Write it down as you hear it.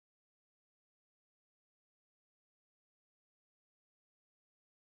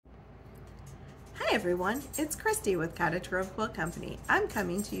Hi everyone, it's Christy with Cottage Grove Quilt Company. I'm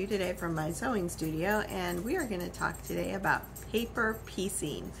coming to you today from my sewing studio, and we are going to talk today about paper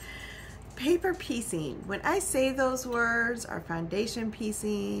piecing. Paper piecing, when I say those words, or foundation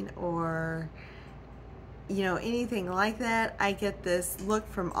piecing, or anything like that, I get this look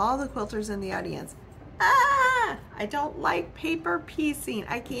from all the quilters in the audience. I don't like paper piecing.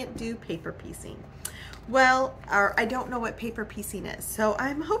 I can't do paper piecing. Well, or I don't know what paper piecing is. So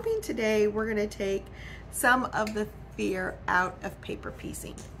I'm hoping today we're going to take some of the fear out of paper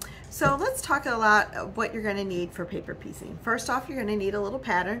piecing. So let's talk a lot of what you're going to need for paper piecing. First off, you're going to need a little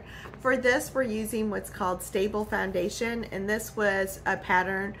pattern. For this, we're using what's called Stable Foundation, and this was a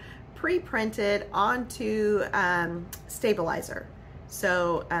pattern pre-printed onto Stabilizer.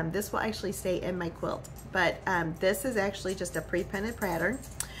 So this will actually stay in my quilt, but this is actually just a pre-printed pattern.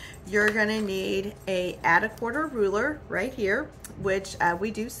 You're going to need a add a quarter ruler right here, which we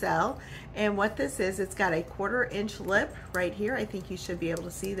do sell. And what this is, it's got a 1/4 inch lip right here. I think you should be able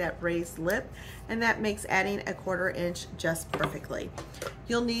to see that raised lip, and that makes adding a 1/4 inch just perfectly.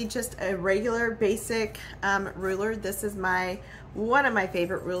 You'll need just a regular basic ruler. This is one of my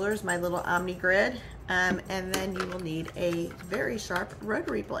favorite rulers, my little Omni Grid. And then you will need a very sharp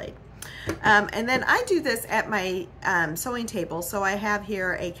rotary blade. And then I do this at my sewing table. So I have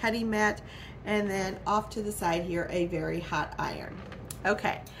here a cutting mat, and then off to the side here a very hot iron.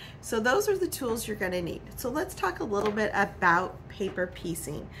 Okay, so those are the tools you're going to need. So let's talk a little bit about paper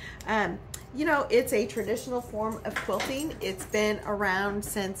piecing. It's a traditional form of quilting. It's been around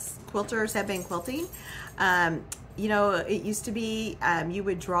since quilters have been quilting. It used to be you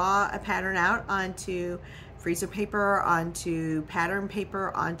would draw a pattern out onto freezer paper, onto pattern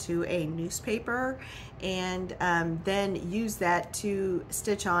paper, onto a newspaper, and then use that to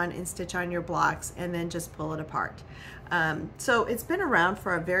stitch on your blocks, and then just pull it apart. So it's been around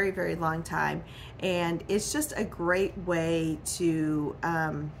for a very, very long time, and it's just a great way to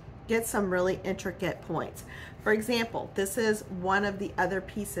get some really intricate points. For example, this is one of the other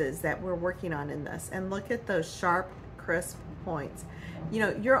pieces that we're working on in this, and look at those sharp, crisp points.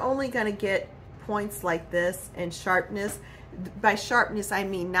 You're only going to get points like this and sharpness. By sharpness, I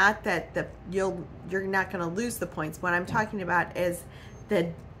mean not that you're not going to lose the points. What I'm talking about is the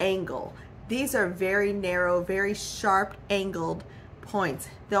angle. These are very narrow, very sharp angled points.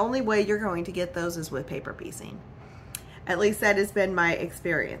 The only way you're going to get those is with paper piecing. At least that has been my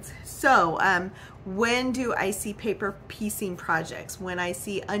experience. So when do I see paper piecing projects? When I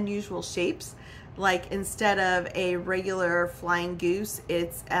see unusual shapes, like instead of a regular flying goose,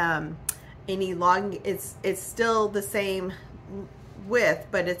 it's it's still the same width,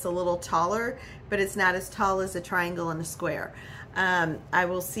 but it's a little taller, but it's not as tall as a triangle and a square. I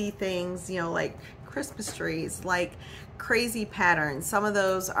will see things, like Christmas trees, like crazy patterns. Some of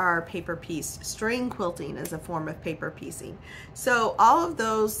those are paper pieced. String quilting is a form of paper piecing. So all of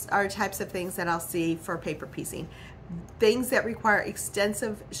those are types of things that I'll see for paper piecing. Things that require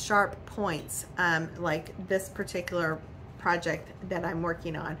extensive sharp points, like this particular project that I'm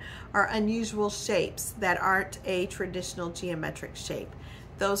working on, are unusual shapes that aren't a traditional geometric shape.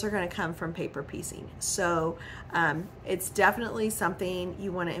 Those are going to come from paper piecing. So it's definitely something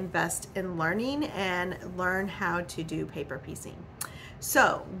you want to invest in learning and learn how to do paper piecing.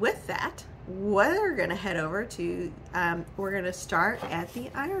 So with that, we're going to head over to, we're going to start at the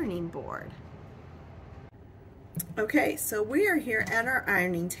ironing board. Okay, so we are here at our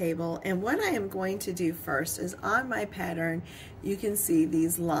ironing table, and what I am going to do first is on my pattern you can see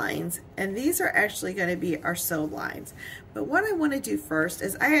these lines, and these are actually going to be our sew lines. But what I want to do first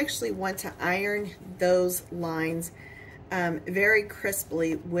is I actually want to iron those lines very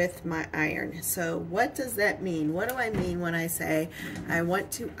crisply with my iron. So what does that mean? What do I mean when I say I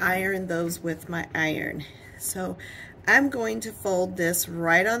want to iron those with my iron? So I'm going to fold this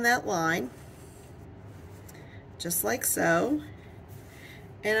right on that line, just like so,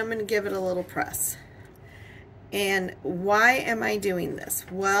 and I'm going to give it a little press. And why am I doing this?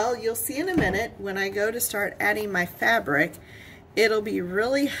 Well, you'll see in a minute when I go to start adding my fabric, it'll be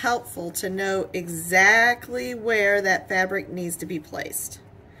really helpful to know exactly where that fabric needs to be placed.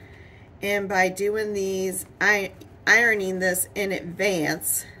 And by doing these, ironing this in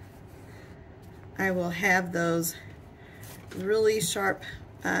advance, I will have those really sharp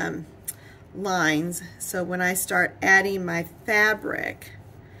lines, so when I start adding my fabric,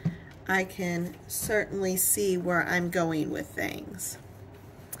 I can certainly see where I'm going with things.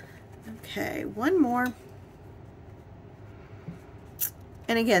 Okay, one more.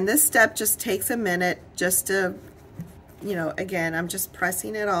 And again, this step just takes a minute just to, again, I'm just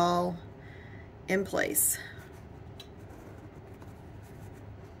pressing it all in place.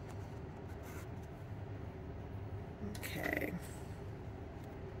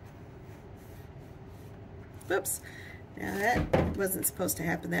 Whoops. Now that wasn't supposed to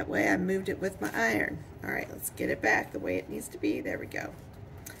happen that way. I moved it with my iron. All right, let's get it back the way it needs to be. There we go.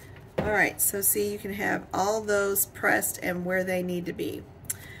 All right, so see, you can have all those pressed and where they need to be.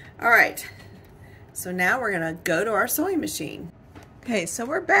 All right, so now we're gonna go to our sewing machine. Okay, so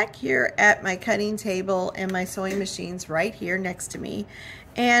we're back here at my cutting table and my sewing machine's right here next to me.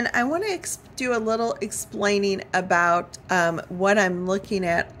 And I want to do a little explaining about what I'm looking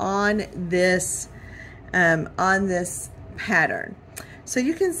at on this pattern. So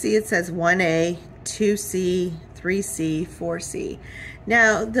you can see it says 1A, 2C, 3C, 4C.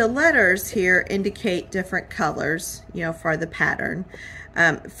 Now the letters here indicate different colors, you know, for the pattern.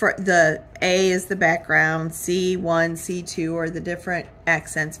 For the A is the background, C1, C2 are the different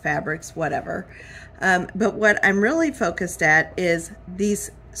accents, fabrics, whatever. But what I'm really focused at is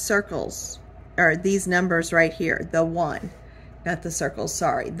these circles, or these numbers right here, the 1, not the circles,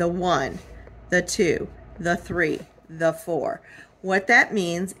 sorry, the 1, the 2, the 3, the 4. What that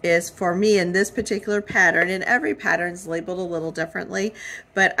means is, for me in this particular pattern, and every pattern is labeled a little differently,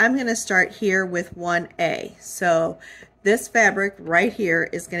 but I'm going to start here with 1A. So this fabric right here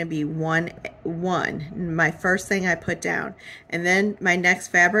is going to be 1, my first thing I put down. And then my next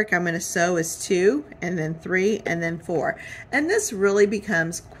fabric I'm going to sew is 2, and then 3, and then 4. And this really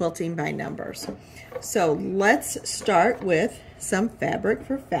becomes quilting by numbers. So let's start with some fabric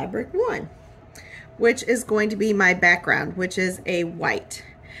for fabric 1, which is going to be my background, which is a white.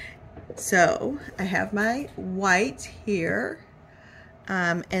 So I have my white here.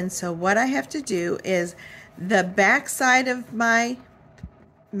 And so what I have to do is the back side of my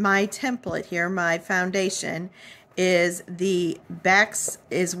template here, my foundation, is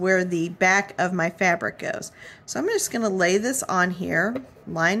where the back of my fabric goes. So I'm just going to lay this on here,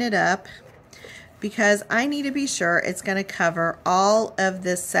 line it up, because I need to be sure it's going to cover all of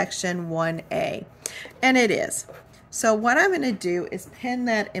this section 1A. And it is. So what I'm going to do is pin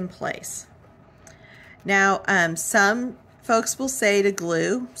that in place. Now, some folks will say to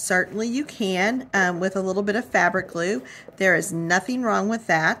glue. Certainly you can with a little bit of fabric glue. There is nothing wrong with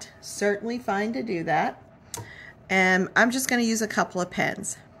that. Certainly fine to do that. And I'm just going to use a couple of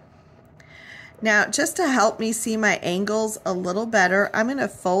pins. Now, just to help me see my angles a little better, I'm going to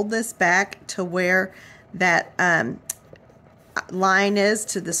fold this back to where that line is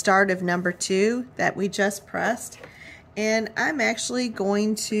to the start of number 2 that we just pressed. And I'm actually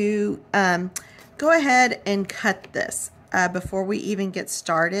going to go ahead and cut this before we even get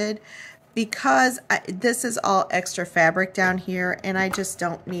started, because this is all extra fabric down here and I just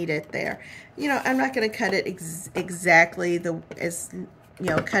don't need it there. You know, I'm not going to cut it exactly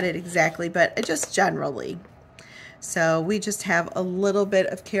cut it exactly, but just generally. So we just have a little bit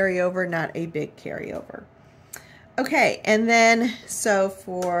of carryover, not a big carryover. Okay, and then so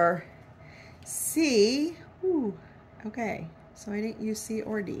for C, okay, so I didn't use C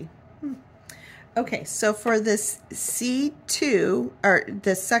or D. Okay, so for this C2, or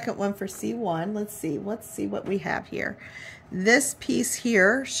the second one for C1, let's see what we have here. This piece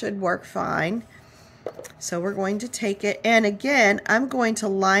here should work fine. So we're going to take it, and again, I'm going to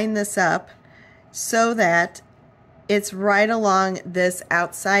line this up so that it's right along this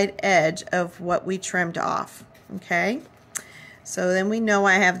outside edge of what we trimmed off, okay? So then we know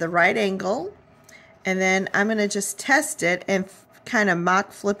I have the right angle, and then I'm going to just test it and kind of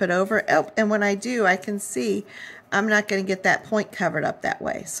mock flip it over. Oh, and when I do, I can see I'm not going to get that point covered up that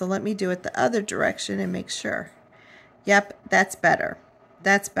way. So let me do it the other direction and make sure. Yep, that's better.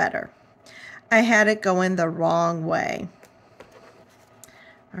 That's better. I had it going the wrong way.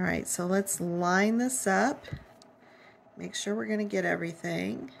 All right, so let's line this up. Make sure we're going to get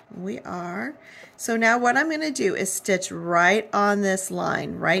everything. We are. So now what I'm going to do is stitch right on this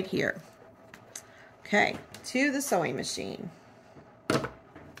line right here. Okay, to the sewing machine.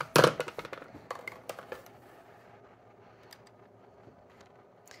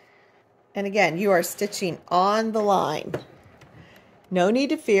 And again, you are stitching on the line. No need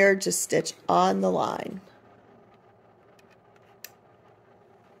to fear, just stitch on the line.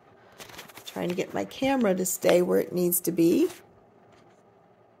 Trying to get my camera to stay where it needs to be.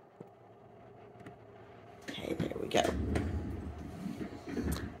 Okay, there we go.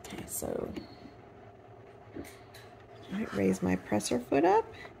 Okay, so I might raise my presser foot up,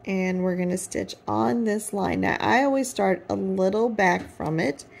 and we're going to stitch on this line. Now, I always start a little back from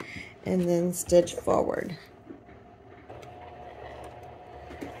it and then stitch forward.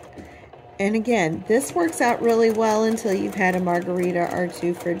 And again, this works out really well until you've had a margarita or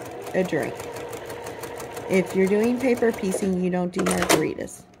two for a drink. If you're doing paper piecing, you don't do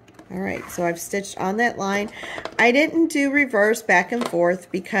margaritas. All right, so I've stitched on that line. I didn't do reverse back and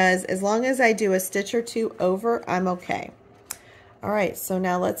forth because as long as I do a stitch or two over, I'm okay. All right, so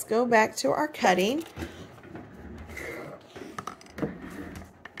now let's go back to our cutting.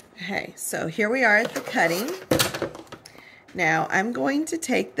 Okay, so here we are at the cutting. Now I'm going to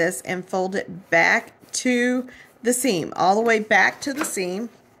take this and fold it back to the seam, all the way back to the seam.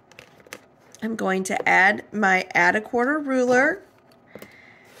 I'm going to add my add-a-quarter ruler,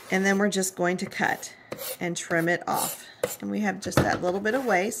 and then we're just going to cut and trim it off. And we have just that little bit of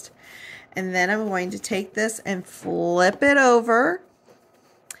waste. And then I'm going to take this and flip it over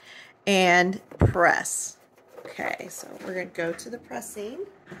and press. Okay, so we're going to go to the pressing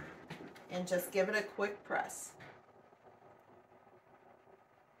and just give it a quick press.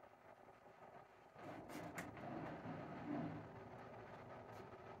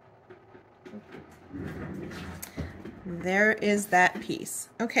 There is that piece.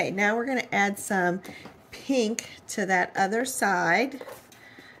 Okay, now we're going to add some pink to that other side,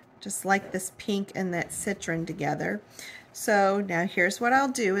 just like this pink and that citron together. So now here's what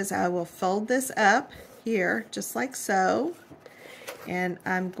I'll do is I will fold this up here just like so, and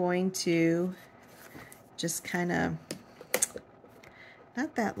I'm going to just kind of,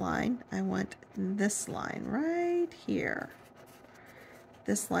 not that line, I want this line right here.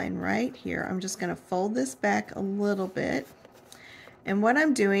 This line right here. I'm just going to fold this back a little bit, and what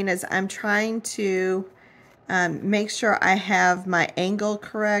I'm doing is I'm trying to make sure I have my angle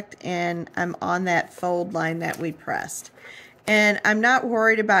correct and I'm on that fold line that we pressed. And I'm not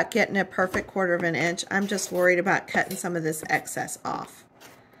worried about getting a perfect 1/4 of an inch. I'm just worried about cutting some of this excess off.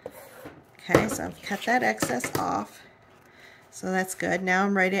 Okay, so I've cut that excess off. So that's good. Now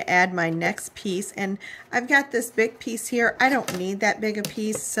I'm ready to add my next piece, and I've got this big piece here. I don't need that big a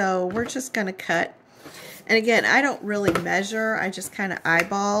piece, so we're just going to cut. And again, I don't really measure. I just kind of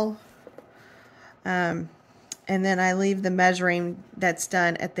eyeball. And then I leave the measuring that's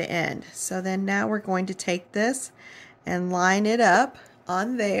done at the end. So then now we're going to take this and line it up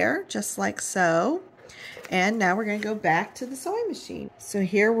on there, just like so. And now we're going to go back to the sewing machine. So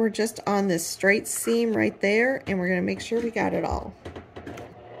here we're just on this straight seam right there, and we're going to make sure we got it all.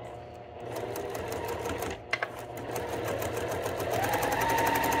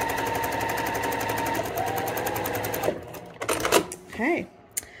 Okay,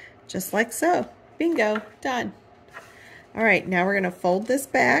 just like so. Bingo, done. All right, now we're going to fold this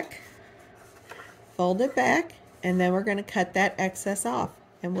back, fold it back, and then we're going to cut that excess off.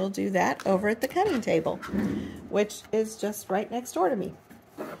 And we'll do that over at the cutting table, which is just right next door to me.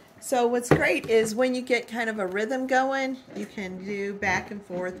 So what's great is when you get kind of a rhythm going, you can do back and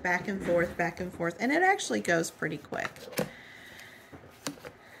forth, back and forth, back and forth, and it actually goes pretty quick.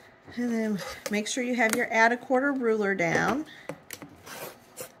 And then make sure you have your add-a-quarter ruler down.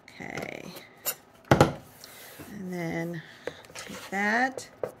 Okay. And then take that,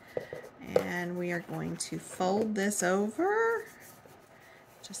 and we are going to fold this over.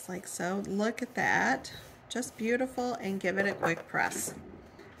 Just like so. Look at that. Just beautiful, and give it a quick press.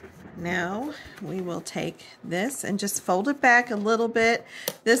 Now we will take this and just fold it back a little bit.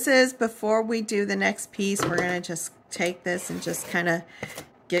 This is before we do the next piece. We're going to just take this and just kind of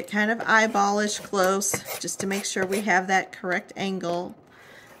get kind of eyeballish close just to make sure we have that correct angle.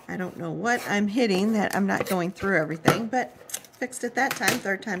 I don't know what I'm hitting, that I'm not going through everything, but fixed it that time.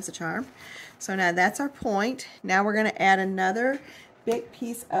 3rd time's the charm. So now that's our point. Now we're going to add another big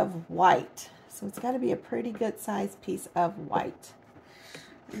piece of white. So it's got to be a pretty good sized piece of white.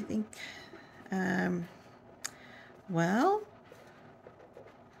 I think, well,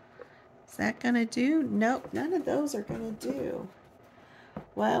 is that going to do? Nope, none of those are going to do.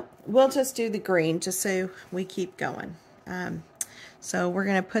 Well, we'll just do the green just so we keep going. So we're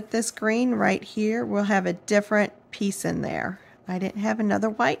going to put this green right here. We'll have a different piece in there. I didn't have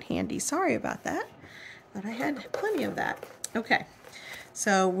another white handy. Sorry about that. But I had plenty of that. Okay.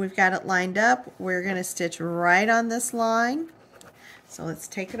 So we've got it lined up. We're going to stitch right on this line. So let's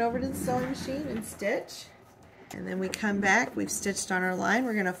take it over to the sewing machine and stitch. And then we come back. We've stitched on our line.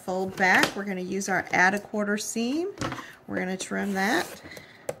 We're going to fold back. We're going to use our add-a-quarter seam. We're going to trim that.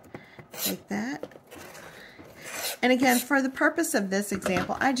 Take that. And again, for the purpose of this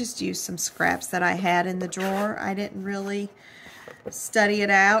example, I just used some scraps that I had in the drawer. I didn't really study it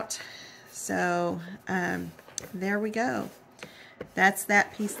out. So there we go. That's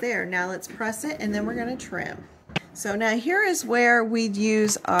that piece there. Now let's press it, and then we're going to trim. So now here is where we'd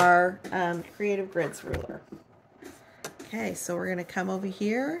use our Creative Grids ruler. Okay, so we're going to come over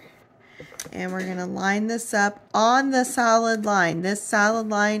here, And we're going to line this up on the solid line. This solid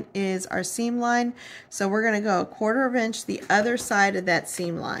line is our seam line, so we're going to go 1/4 inch the other side of that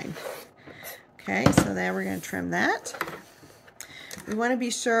seam line. Okay, so then we're going to trim that. We want to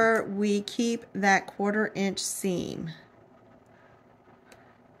be sure we keep that 1/4 inch seam.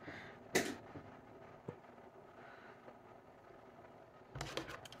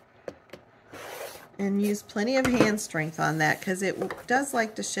 And use plenty of hand strength on that because it does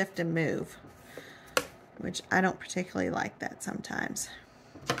like to shift and move, which I don't particularly like that sometimes.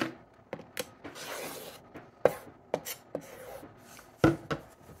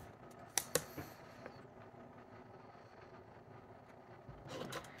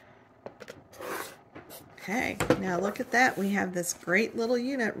 Okay, now look at that. We have this great little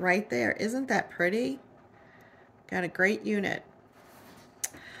unit right there. Isn't that pretty? Got a great unit.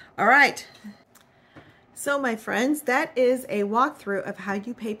 All right. So my friends, that is a walkthrough of how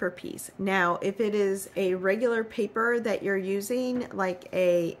you paper piece. Now, if it is a regular paper that you're using, like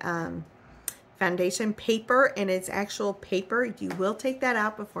a foundation paper and it's actual paper, you will take that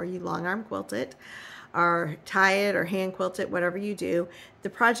out before you long arm quilt it or tie it or hand quilt it, whatever you do. The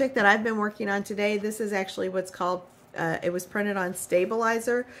project that I've been working on today, this is actually what's called, it was printed on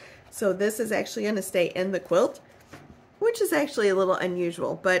stabilizer. So this is actually going to stay in the quilt, which is actually a little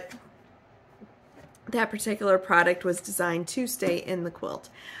unusual, but that particular product was designed to stay in the quilt.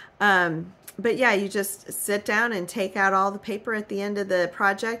 But yeah, you just sit down and take out all the paper at the end of the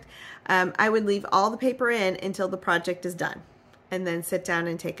project. I would leave all the paper in until the project is done and then sit down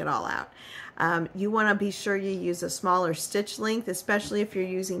and take it all out. You want to be sure you use a smaller stitch length, especially if you're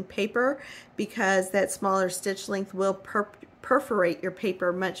using paper, because that smaller stitch length will perforate your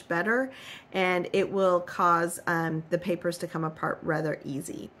paper much better, and it will cause the papers to come apart rather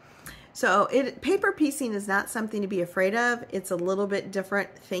easy. So paper piecing is not something to be afraid of. It's a little bit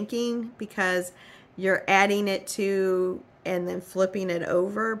different thinking because you're adding it to and then flipping it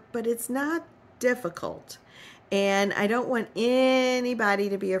over, but it's not difficult. And I don't want anybody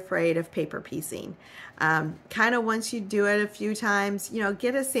to be afraid of paper piecing. Kind of once you do it a few times, you know,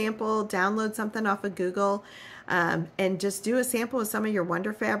 get a sample, download something off of Google, and just do a sample of some of your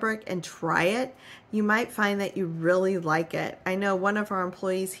Wonder Fabric and try it. You might find that you really like it. I know one of our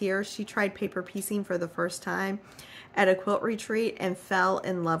employees here, she tried paper piecing for the first time at a quilt retreat and fell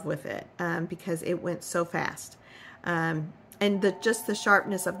in love with it because it went so fast. And just the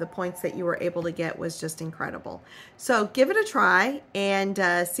sharpness of the points that you were able to get was just incredible. So give it a try and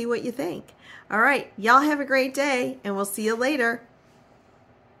see what you think. All right, y'all have a great day, and we'll see you later.